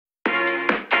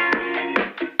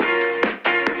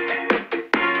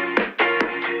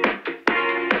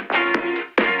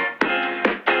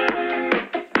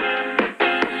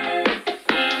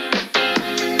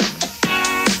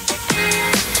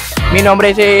Mi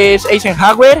nombre es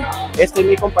Eisenhower, este es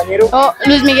mi compañero.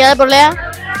 Luis Miguel de Porlea.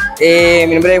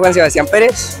 Mi nombre es Juan Sebastián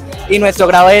Pérez. Y nuestro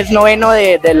grado es noveno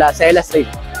de la Sede La Estrella.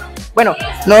 Bueno,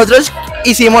 nosotros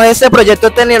hicimos este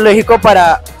proyecto tecnológico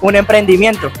para un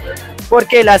emprendimiento,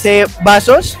 porque él hace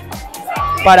vasos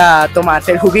para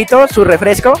tomarse el juguito, su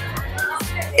refresco.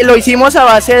 Lo hicimos a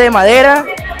base de madera,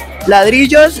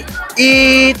 ladrillos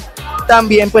y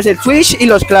también pues el switch y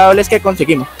los claves que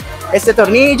conseguimos. Este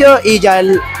tornillo y ya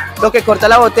lo que corta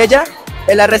la botella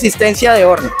es la resistencia de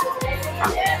horno.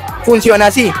 Funciona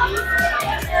así.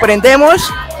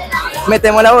 Prendemos,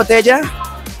 metemos la botella,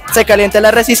 se calienta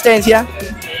la resistencia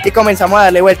y comenzamos a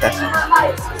darle vueltas.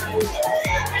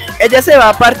 Ella se va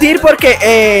a partir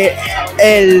porque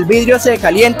el vidrio se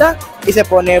calienta y se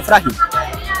pone frágil.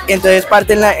 Entonces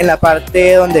parte en la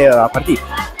parte donde va a partir.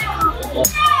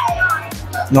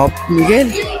 No,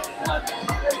 Miguel.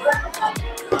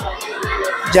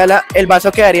 Ya el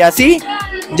vaso quedaría así,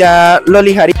 ya lo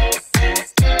lijaría.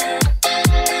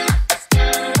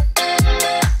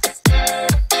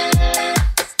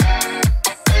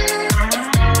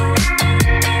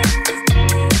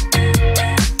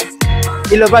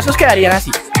 Y los vasos quedarían así.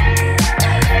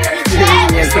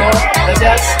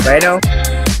 Gracias. Bueno.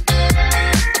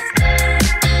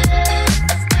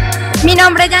 Mi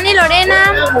nombre es Yani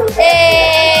Lorena,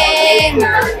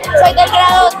 soy del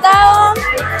grado octavo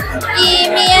y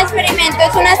mi experimento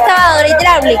es una excavadora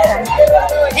hidráulica.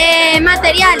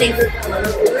 Materiales: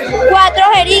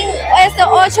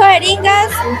 8 jeringas,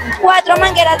 4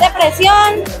 mangueras de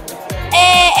presión,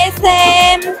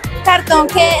 este cartón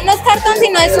que no es cartón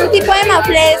sino es un tipo de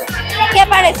maflés que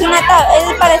parece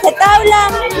parece tabla,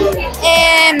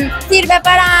 sirve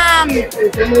para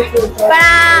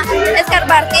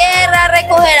escarbar tierra,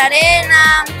 recoger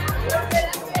arena,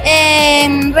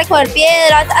 recoger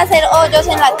piedras, hacer hoyos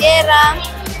en la tierra,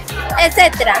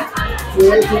 etcétera.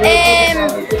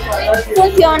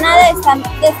 Funciona de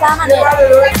esta manera.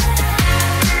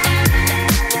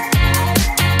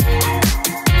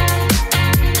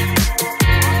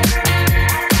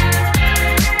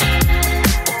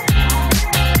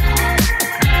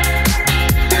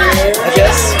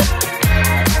 Gracias.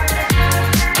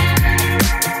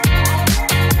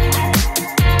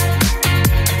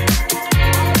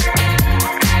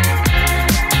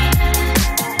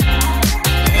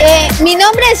 Mi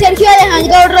nombre es Sergio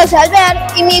Alejandro Rosalver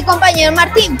y mi compañero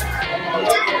Martín.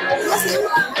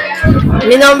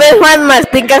 Mi nombre es Juan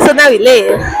Martín Casona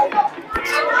Vilés.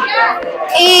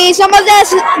 Y somos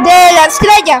de La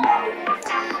Estrella.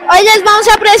 Hoy les vamos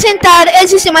a presentar el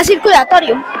sistema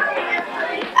circulatorio.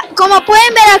 Como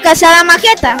pueden ver, acá está la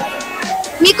maqueta.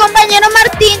 Mi compañero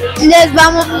Martín les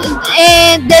vamos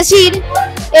a decir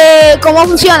cómo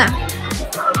funciona.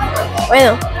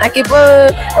 Bueno, aquí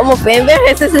como pueden ver,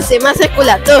 este sistema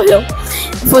circulatorio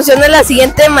funciona de la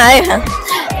siguiente manera.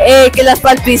 Que las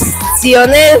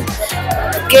palpaciones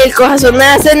que el corazón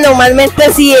hace normalmente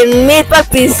 100.000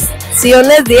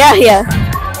 palpaciones diarias,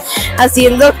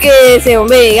 haciendo que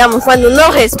digamos, cuando uno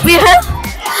respira,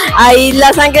 ahí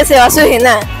la sangre se va a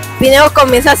oxigenar. Pinejo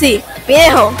comienza así,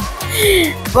 Pinejo,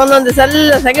 por donde sale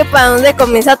la sangre para donde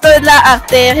comienza todo es la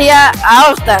arteria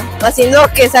aorta, haciendo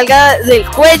que salga del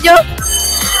cuello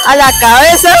a la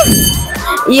cabeza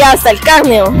y hasta el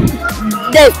cráneo.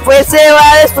 Después se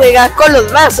va a desplegar con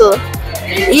los vasos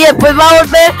y después va a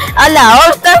volver a la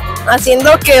aorta,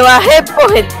 haciendo que baje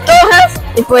por el tórax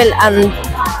y por el abdomen.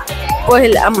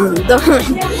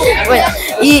 Bueno,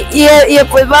 y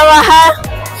después va a bajar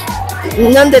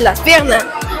donde las piernas.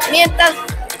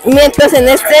 Mientras en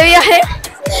este viaje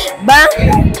va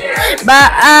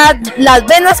a las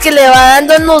venas que le va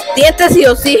dando nutrientes y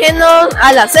oxígeno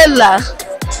a las células.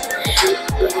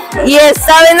 Y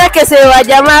esta vena que se va a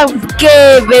llamar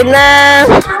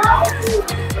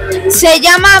se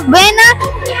llama vena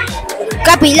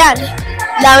capilar.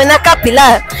 La vena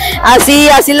capilar. Así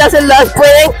las células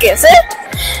pueden crecer.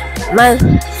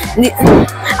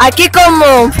 Aquí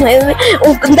como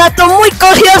un dato muy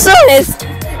curioso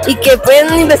y que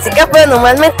pueden investigar, pero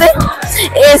normalmente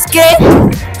es que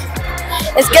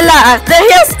las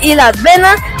arterias y las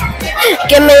venas,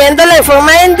 que midiéndole de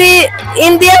forma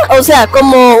india, o sea,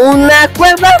 como una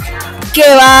cuerda que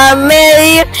va a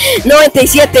medir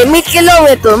 97.000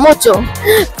 kilómetros, mucho,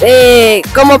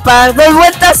 como para dar 2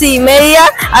 vueltas y media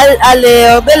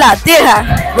alrededor de la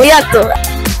Tierra, muy alto.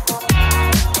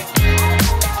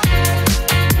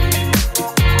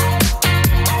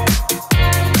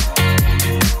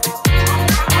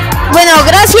 Bueno,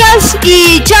 gracias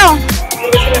y chao.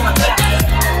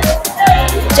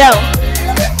 Chao.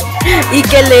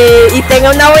 Y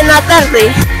tenga una buena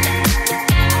tarde.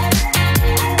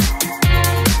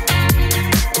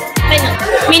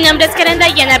 Mi nombre es Karen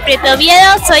Dayana Prieto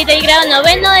Oviedo, soy del grado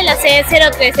 9 de la sede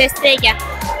 03 Estrella.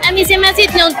 A mí se me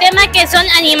asignó un tema que son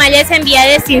animales en vía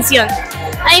de extinción.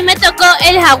 A mí me tocó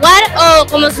el jaguar, o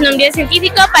como su nombre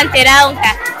científico, pantera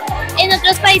onca. En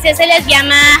otros países se les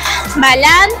llama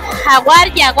balán,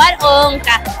 jaguar o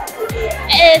onca.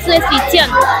 Su descripción: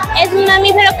 es un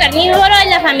mamífero carnívoro de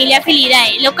la familia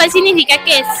Felidae, lo cual significa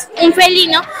que es un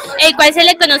felino, el cual se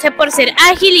le conoce por ser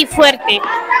ágil y fuerte.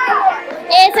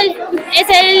 Es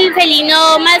el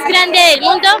felino más grande del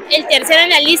mundo, el tercero en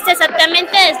la lista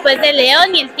exactamente después del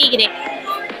león y el tigre.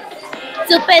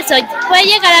 Su peso puede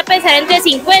llegar a pesar entre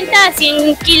 50 a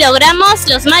 100 kilogramos,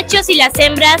 los machos, y las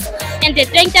hembras entre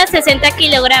 30 a 60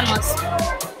 kilogramos.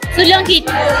 Su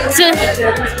longitud... su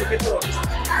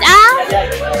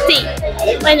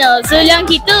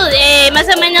longitud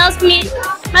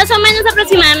más o menos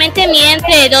aproximadamente mide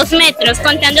entre 2 metros,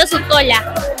 contando su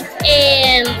cola.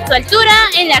 Su altura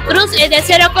en la cruz es de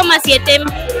 0,7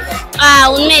 a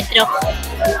 1 metro.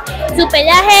 Su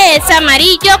pelaje es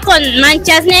amarillo con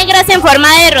manchas negras en forma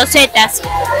de rosetas.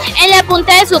 En la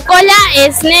punta de su cola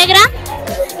es negra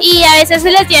y a veces se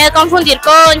les tiene que confundir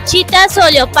con chitas o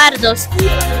leopardos.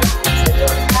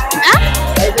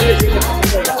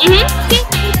 Sí.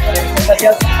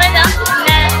 Bueno,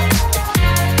 nada.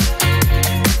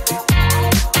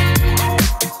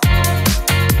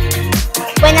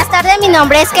 Buenas tardes, mi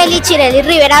nombre es Kelly Chireli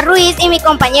Rivera Ruiz y mi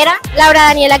compañera Laura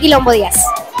Daniela Quilombo Díaz.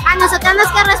 A nosotras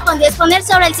nos corresponde exponer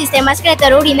sobre el sistema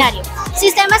excretor urinario.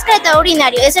 Sistema excretor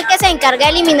urinario es el que se encarga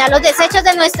de eliminar los desechos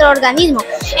de nuestro organismo.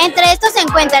 Entre estos se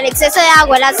encuentra el exceso de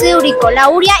agua, el ácido úrico, la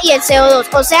urea y el CO2,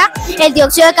 o sea, el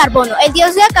dióxido de carbono. El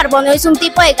dióxido de carbono es un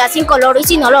tipo de gas incoloro y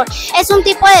sin olor. Es un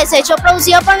tipo de desecho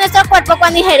producido por nuestro cuerpo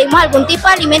cuando ingerimos algún tipo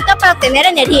de alimento para obtener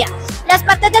energía. Las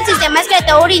partes del sistema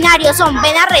excretor urinario son: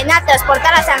 vena renal,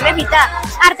 transporta la sangre filtrada;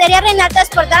 arteria renal,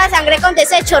 transporta la sangre con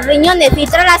desechos; riñones,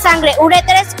 filtra la sangre;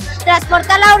 uretres,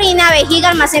 transporta la orina; vejiga,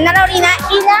 almacena la orina;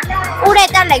 y la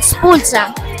uretra la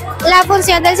expulsa. La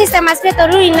función del sistema excretor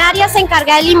urinario se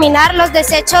encarga de eliminar los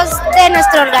desechos de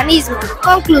nuestro organismo.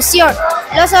 Conclusión: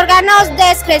 los órganos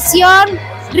de excreción,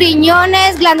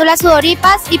 riñones, glándulas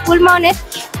sudoríparas y pulmones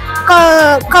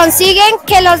consiguen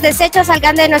que los desechos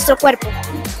salgan de nuestro cuerpo.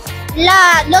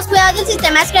 Los cuidados del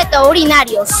sistema excretor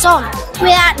urinario son: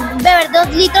 beber 2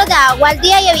 litros de agua al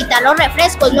día y evitar los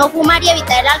refrescos; no fumar y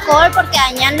evitar el alcohol porque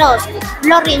dañan los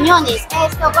riñones;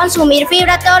 consumir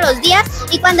fibra todos los días;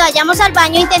 y cuando vayamos al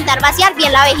baño intentar vaciar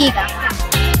bien la vejiga.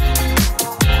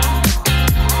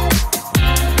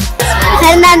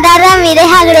 Fernanda Ramírez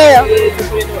Agredo.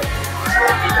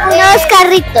 Unos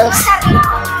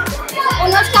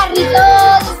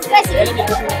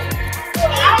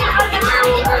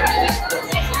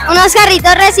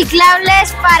carritos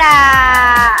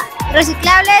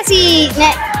reciclables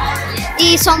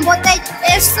y son botellas.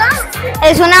 Esto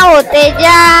es una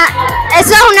botella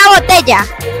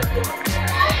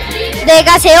de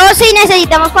gaseosa y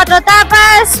necesitamos 4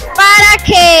 tapas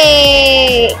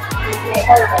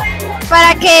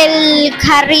para que el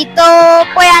carrito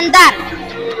pueda andar,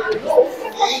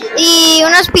 y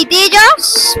unos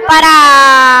pitillos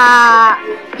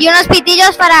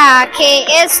para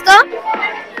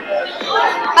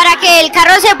que el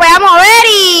carro se pueda mover,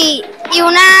 y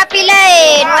una pila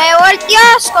de 9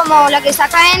 voltios como la que está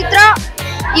acá adentro,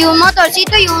 y un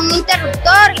motorcito y un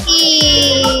interruptor,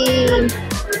 y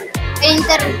el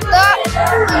interruptor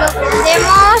lo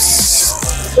prendemos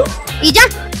y ya.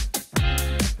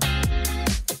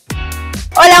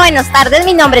 Hola, buenas tardes,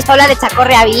 mi nombre es Paula Lecha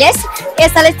Correa Viles,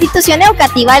 esta es la Institución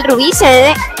Educativa del Rubí,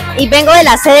 y vengo de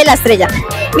la Sede La Estrella.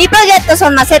 Mi proyecto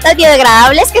son macetas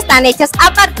biodegradables que están hechas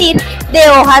a partir de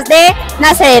hojas de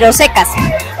nacederos secas.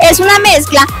 Es una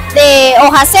mezcla de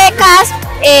hojas secas,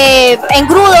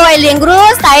 engrudo. El engrudo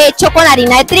está hecho con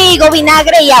harina de trigo,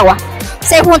 vinagre y agua.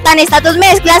 Se juntan estas 2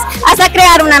 mezclas hasta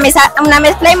crear una mezcla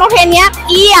homogénea,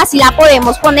 y así la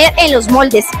podemos poner en los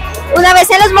moldes. Una vez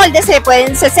en los moldes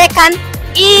se secan,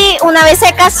 y una vez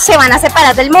secas se van a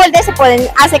separar del molde, se pueden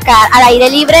secar al aire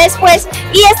libre después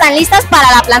y están listas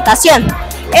para la plantación.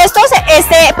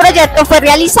 Este proyecto fue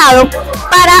realizado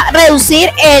para reducir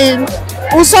el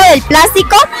uso del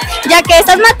plástico, ya que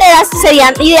estas materas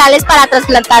serían ideales para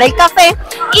trasplantar el café,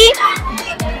 y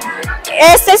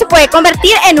este se puede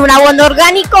convertir en un abono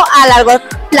orgánico a largo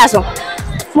plazo.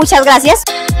 Muchas gracias.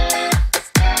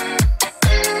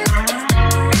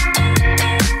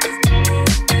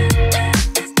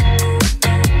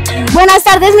 Buenas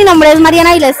tardes, mi nombre es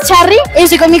Mariana Iles Charri y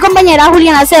estoy con mi compañera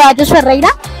Juliana Ceballos Ferreira.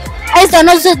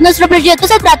 Nuestro proyecto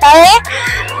se trata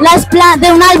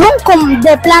de un álbum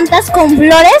de plantas con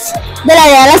flores de la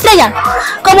Sede La Estrella.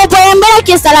 Como pueden ver,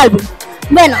 aquí está el álbum.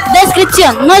 Bueno,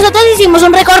 descripción. Nosotros hicimos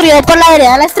un recorrido por la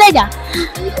vereda de la Estrella,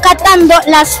 catando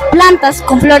las plantas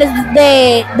con flores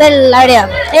de la vereda.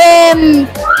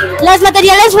 Los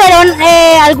materiales fueron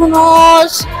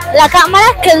algunos, la cámara,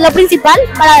 que es lo principal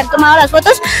para haber tomado las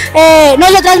fotos.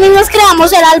 Nosotros mismos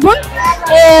creamos el álbum.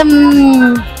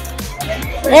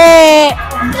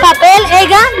 Papel,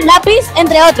 ega, lápiz,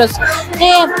 entre otros.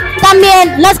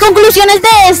 También las conclusiones de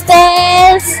este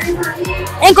es,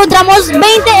 encontramos 20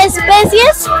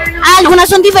 especies, algunas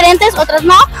son diferentes, otras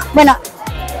no. Bueno,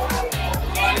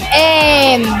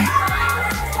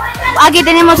 aquí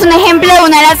tenemos un ejemplo de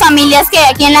una de las familias que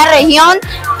hay aquí en la región,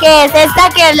 que es esta,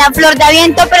 que es la flor de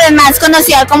aviento, pero es más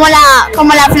conocida como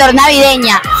la flor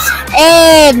navideña.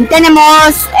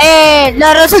 Tenemos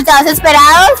los resultados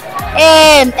esperados.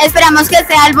 Esperamos que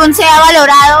este álbum sea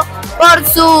valorado por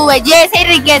su belleza y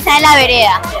riqueza de la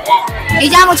vereda. Y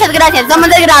ya, muchas gracias. Somos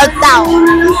del grado octavo.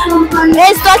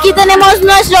 esto aquí tenemos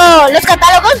los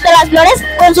catálogos de las flores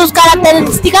con sus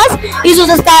características y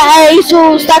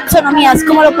sus taxonomías,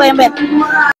 como lo pueden ver.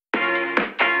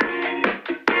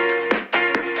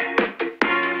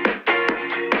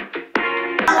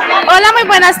 Hola, muy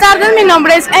buenas tardes. Mi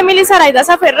nombre es Emily Zaraida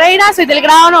Ferreira, soy del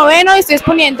grado 9 y estoy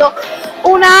exponiendo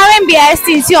una ave en vía de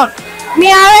extinción. Mi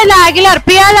ave es la águila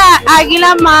arpía, la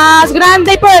águila más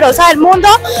grande y poderosa del mundo,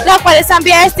 la cual está en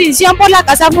vía de extinción por la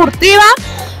caza furtiva,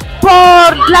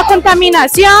 por la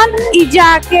contaminación, y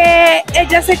ya que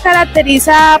ella se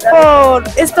caracteriza por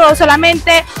esto,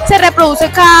 solamente se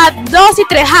reproduce cada 2 y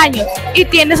 3 años y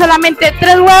tiene solamente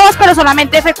 3 huevos, pero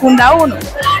solamente fecunda uno.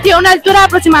 Tiene una altura de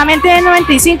aproximadamente de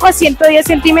 95 a 110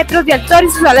 centímetros de altura y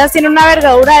sus alas tienen una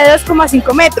envergadura de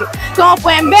 2,5 metros. Como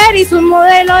pueden ver, hice un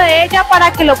modelo de ella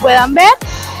para que lo puedan ver.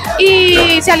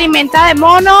 Y se alimenta de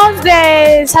monos,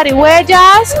 de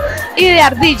zarigüeyas y de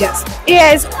ardillas. Y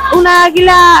es una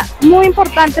águila muy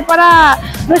importante para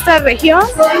nuestra región,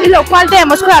 y lo cual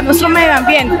debemos cuidar nuestro medio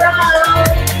ambiente.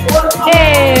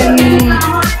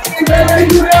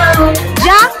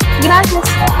 Ya, gracias.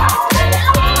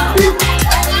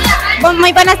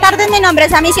 Muy buenas tardes, mi nombre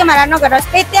es Amicia Marano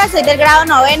Gorospitia, soy del grado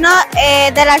 9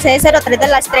 de la sede 03 de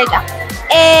La Estrella.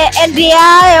 El día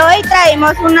de hoy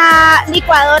traímos una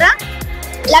licuadora,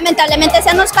 lamentablemente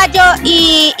se nos cayó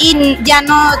y ya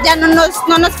no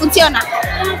nos funciona,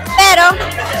 pero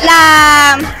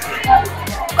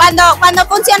cuando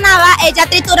funcionaba ella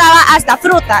trituraba hasta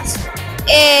frutas,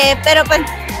 pero pues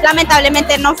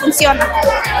lamentablemente no funciona.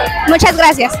 Muchas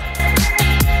gracias.